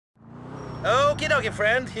Okie dokie,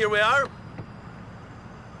 friend. Here we are.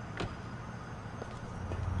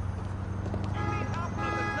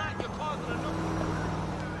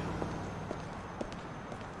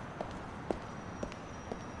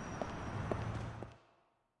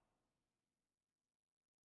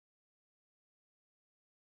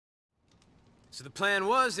 So the plan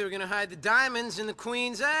was they were gonna hide the diamonds in the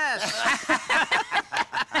Queen's ass.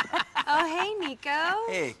 Oh, hey, Nico.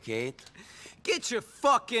 Hey, Kate. Get your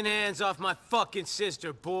fucking hands off my fucking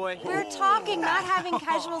sister, boy. We're talking, not having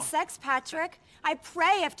casual sex, Patrick. I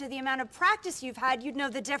pray after the amount of practice you've had, you'd know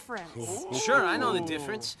the difference. Sure, I know the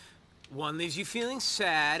difference. One leaves you feeling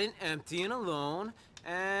sad and empty and alone,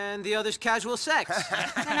 and the other's casual sex.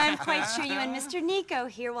 And I'm quite sure you and Mr. Nico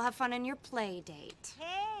here will have fun on your play date.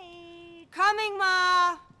 Hey! Coming,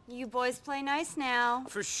 Ma! You boys play nice now.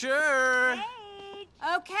 For sure. Hey!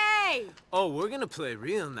 Okay! Oh, we're gonna play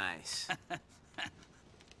real nice.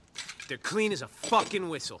 They're clean as a fucking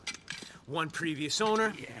whistle. One previous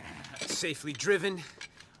owner, safely driven,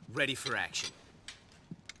 ready for action.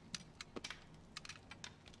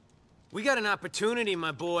 We got an opportunity,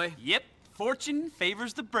 my boy. Yep, fortune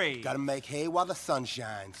favors the brave. Gotta make hay while the sun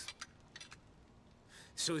shines.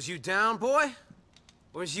 So is you down, boy?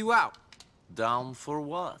 Or is you out? Down for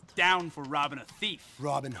what? Down for robbing a thief.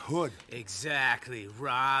 Robin Hood. Exactly,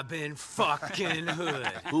 Robin fucking Hood.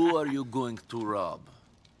 Who are you going to rob?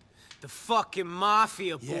 The fucking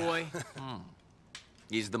mafia, boy.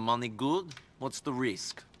 Is the money good? What's the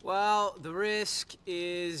risk? Well, the risk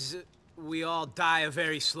is we all die a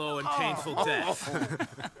very slow and painful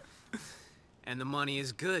death. And the money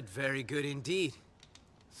is good, very good indeed.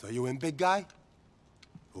 So you in, big guy?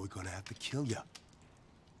 Or we're gonna have to kill you.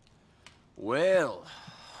 Well,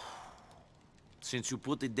 since you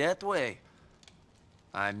put it that way,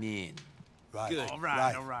 I'm in. Right. Good. All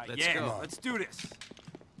right, all right. Let's yeah, go. let's do this.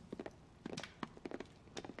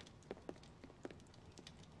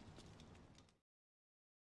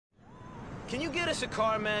 Can you get us a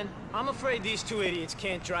car, man? I'm afraid these two idiots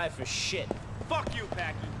can't drive for shit. Fuck you,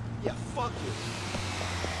 Packy. Yeah, fuck you.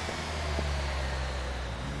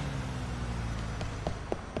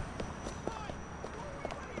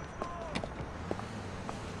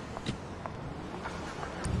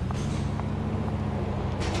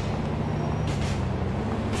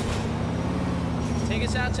 Take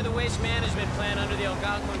us out to the waste management plant under the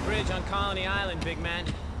Algonquin Bridge on Colony Island, big man.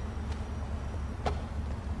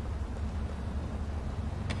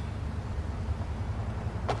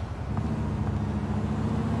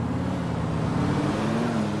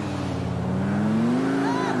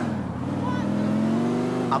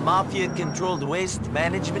 A mafia-controlled waste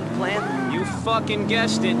management plant? You fucking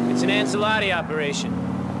guessed it. It's an Ancelotti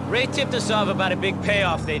operation. Ray tipped us off about a big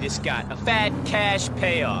payoff they just got. A fat cash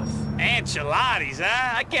payoff. Enchiladas,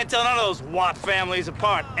 huh? I can't tell none of those Watt families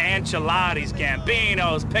apart. Enchiladas,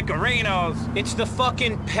 Gambinos, Pecorinos. It's the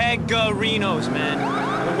fucking Pegorinos, man.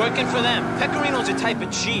 We're working for them. Pecorino's a type of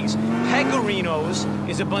cheese. Pegorinos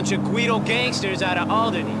is a bunch of Guido gangsters out of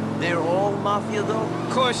Alderney. They're all mafia, though? Of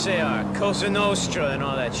course they are. Cosa Nostra and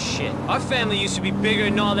all that shit. Our family used to be bigger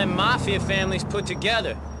than all them mafia families put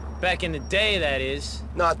together. Back in the day, that is.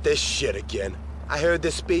 Not this shit again. I heard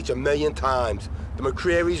this speech 1,000,000 times. The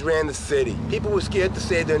McCrearys ran the city. People were scared to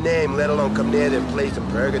say their name, let alone come near their place in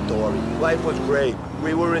purgatory. Life was great.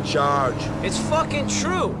 We were in charge. It's fucking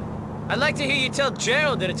true. I'd like to hear you tell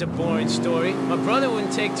Gerald that it's a boring story. My brother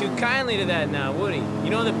wouldn't take too kindly to that now, would he? You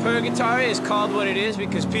know the purgatory is called what it is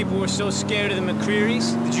because people were so scared of the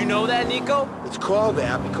McCrearys? Did you know that, Nico? It's called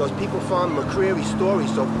that because people found McCreary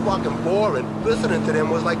stories so fucking boring. Listening to them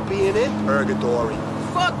was like being in purgatory.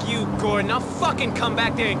 Fuck you, Gordon. I'll fucking come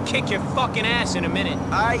back there and kick your fucking ass in a minute.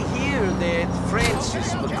 I hear that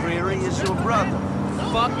Francis McCreary is your brother.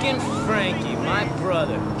 Fucking Frankie, my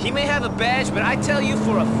brother. He may have a badge, but I tell you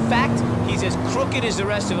for a fact, he's as crooked as the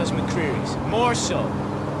rest of us McCrearys. More so.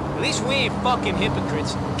 At least we ain't fucking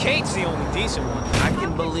hypocrites. Kate's the only decent one. I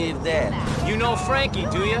can believe that. You know Frankie,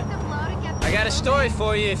 do you? I got a story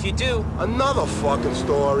for you if you do. Another fucking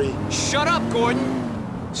story. Shut up, Gordon.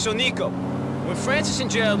 So, Nico, when Francis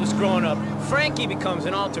and Gerald was growing up, Frankie becomes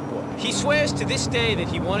an altar boy. He swears to this day that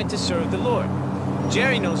he wanted to serve the Lord.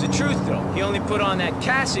 Jerry knows the truth, though. He only put on that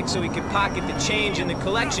cassock so he could pocket the change in the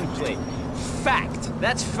collection plate. Fact.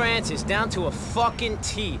 That's Francis, down to a fucking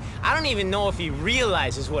T. I don't even know if he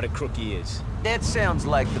realizes what a crook he is. That sounds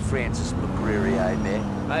like the Francis McCreary I met.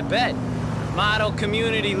 I bet. Model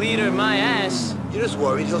community leader, my ass. You're just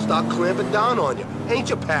worried he'll start clamping down on you, ain't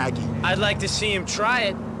you, Paggy? I'd like to see him try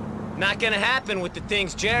it. Not gonna happen with the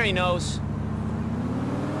things Jerry knows.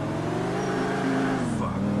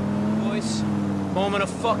 Fuck. Boys, moment of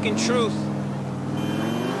fucking truth.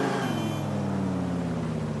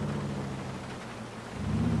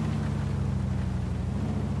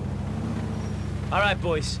 All right,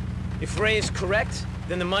 boys. If Ray is correct,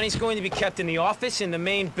 then the money's going to be kept in the office in the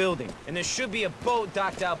main building. And there should be a boat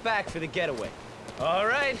docked out back for the getaway. All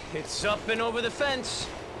right, it's up and over the fence.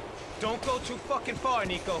 Don't go too fucking far,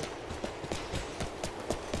 Nico.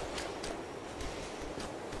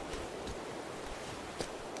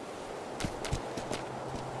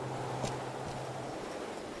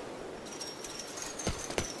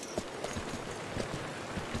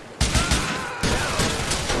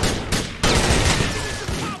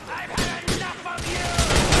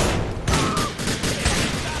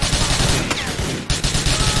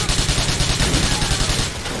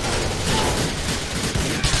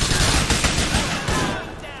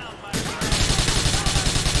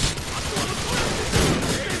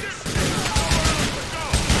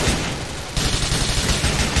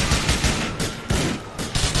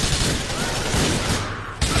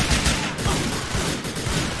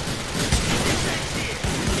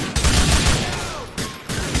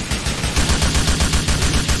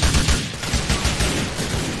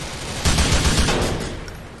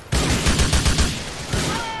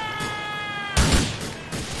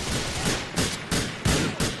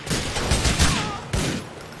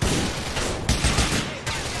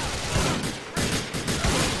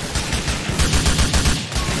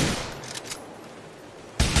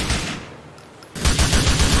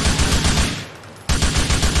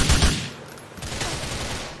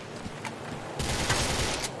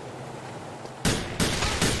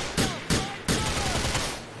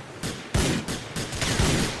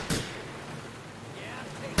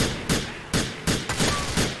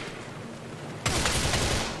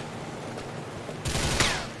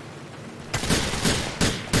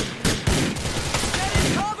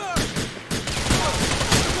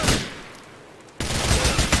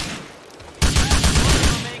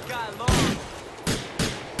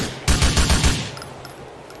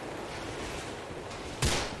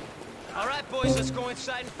 Boys, let's go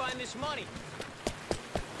inside and find this money.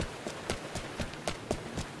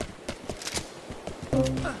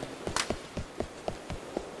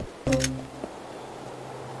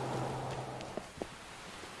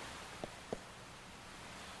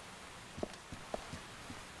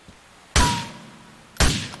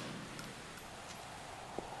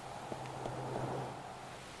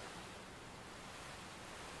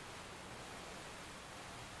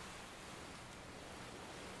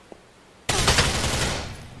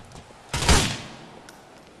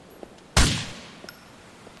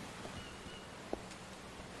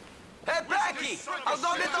 I'll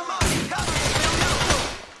go get the money! Help me!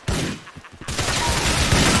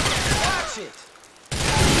 Watch it!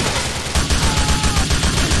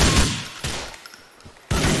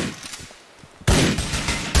 I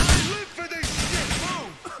live for this shit!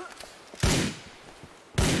 Move!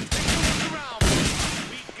 Take a look around, boys.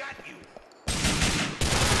 We got you!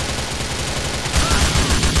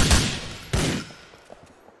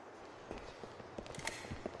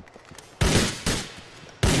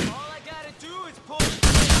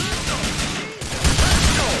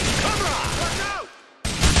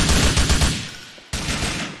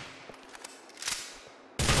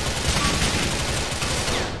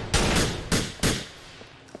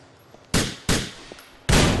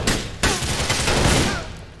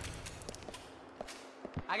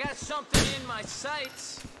 I got something in my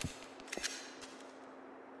sights.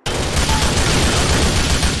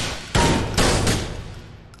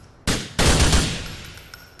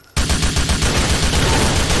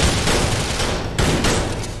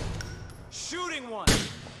 Shooting one.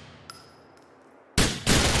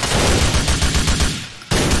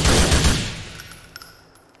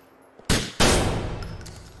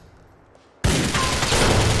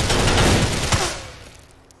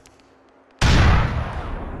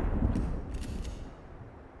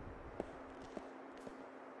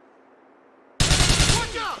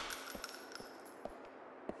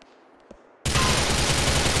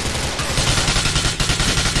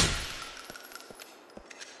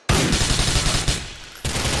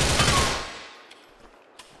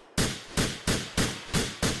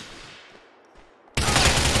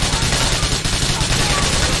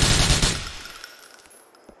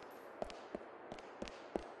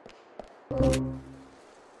 I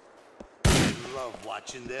love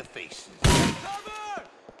watching their faces. Cover!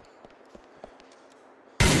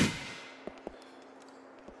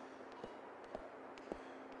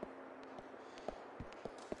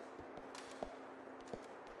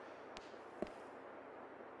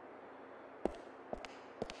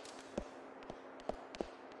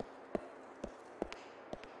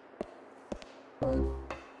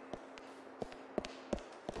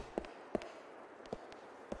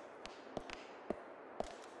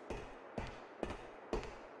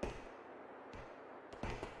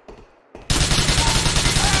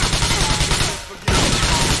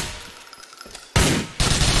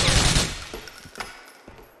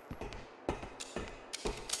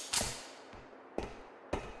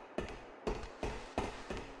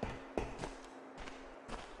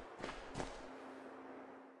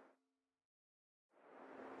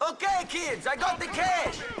 Okay, kids, I got the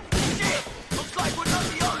cash! Shit! Looks like we're not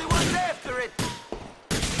the only ones after it!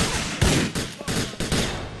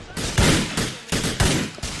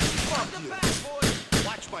 Fuck you!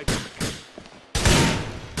 Watch my back.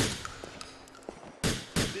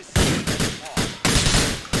 This is hard.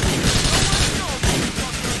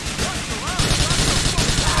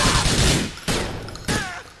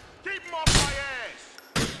 Keep him off my ass!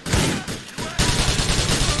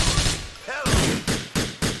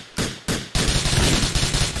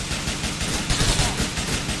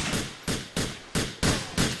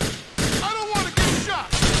 I don't want to get shot!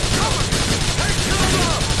 Come on! Take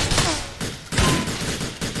cover!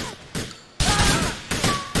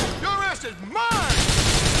 Your ass is mine!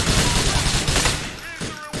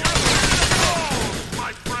 Oh,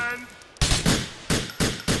 my friend!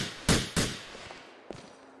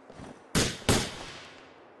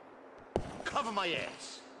 Cover my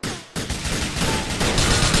ass.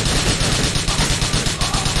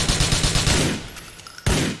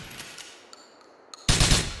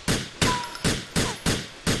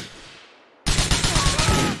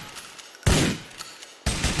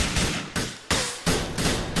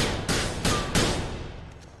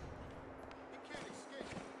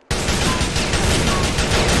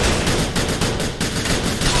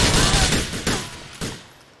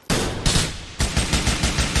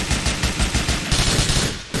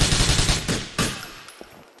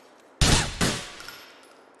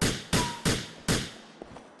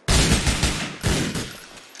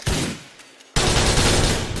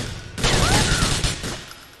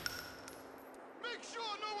 Make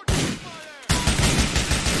sure no one touches my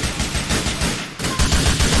ass.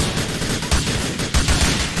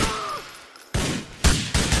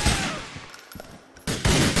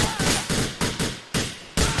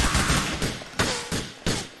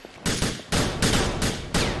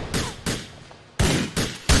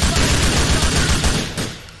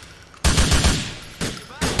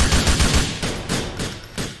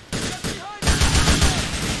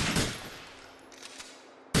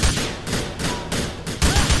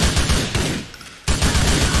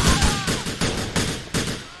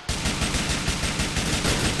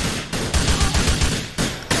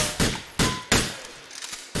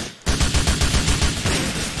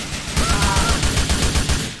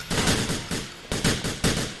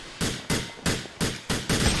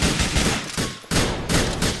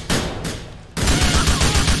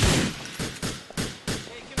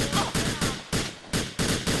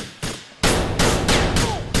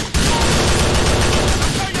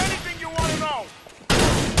 Tell you anything you want to know.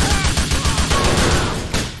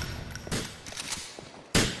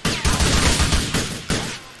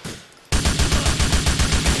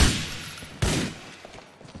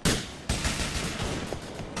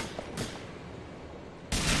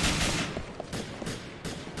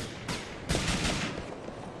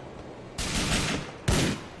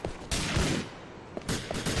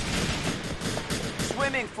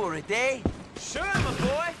 Swimming for it, eh? Sure, my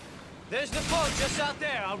boy. There's the boat just out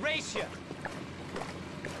there. I'll race you.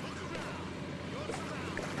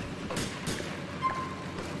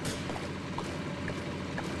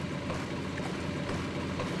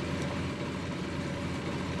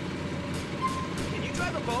 Can you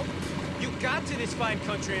drive a boat? You got to this fine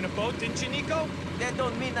country in a boat, didn't you, Nico? That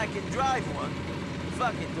don't mean I can drive one.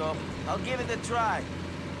 Fuck it, though. I'll give it a try.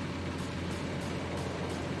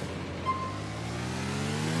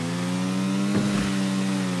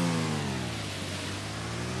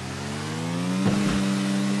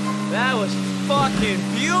 That was fucking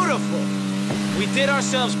beautiful. We did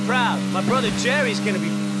ourselves proud. My brother Jerry's gonna be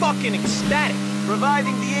fucking ecstatic.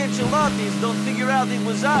 Providing the enchiladas don't figure out it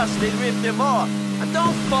was us, they ripped them off.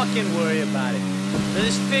 Don't fucking worry about it.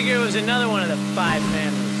 This figure was another one of the 5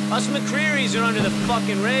 families. Us McCreary's are under the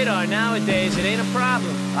fucking radar nowadays. It ain't a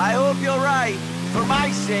problem. I hope you're right, for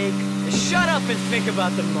my sake. Shut up and think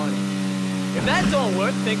about the money. If that don't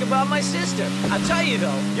work, think about my sister. I'll tell you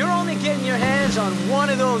though, you're only getting your hands on one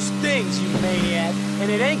of those things, you maniac.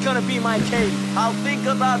 And it ain't gonna be my Katie. I'll think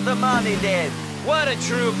about the money then. What a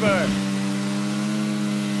trooper.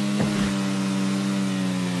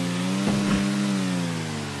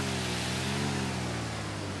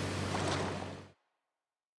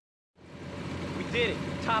 We did it.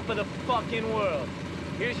 Top of the fucking world.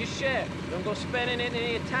 Here's your share. Don't go spending it in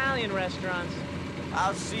the Italian restaurants.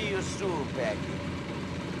 I'll see you soon, Becky.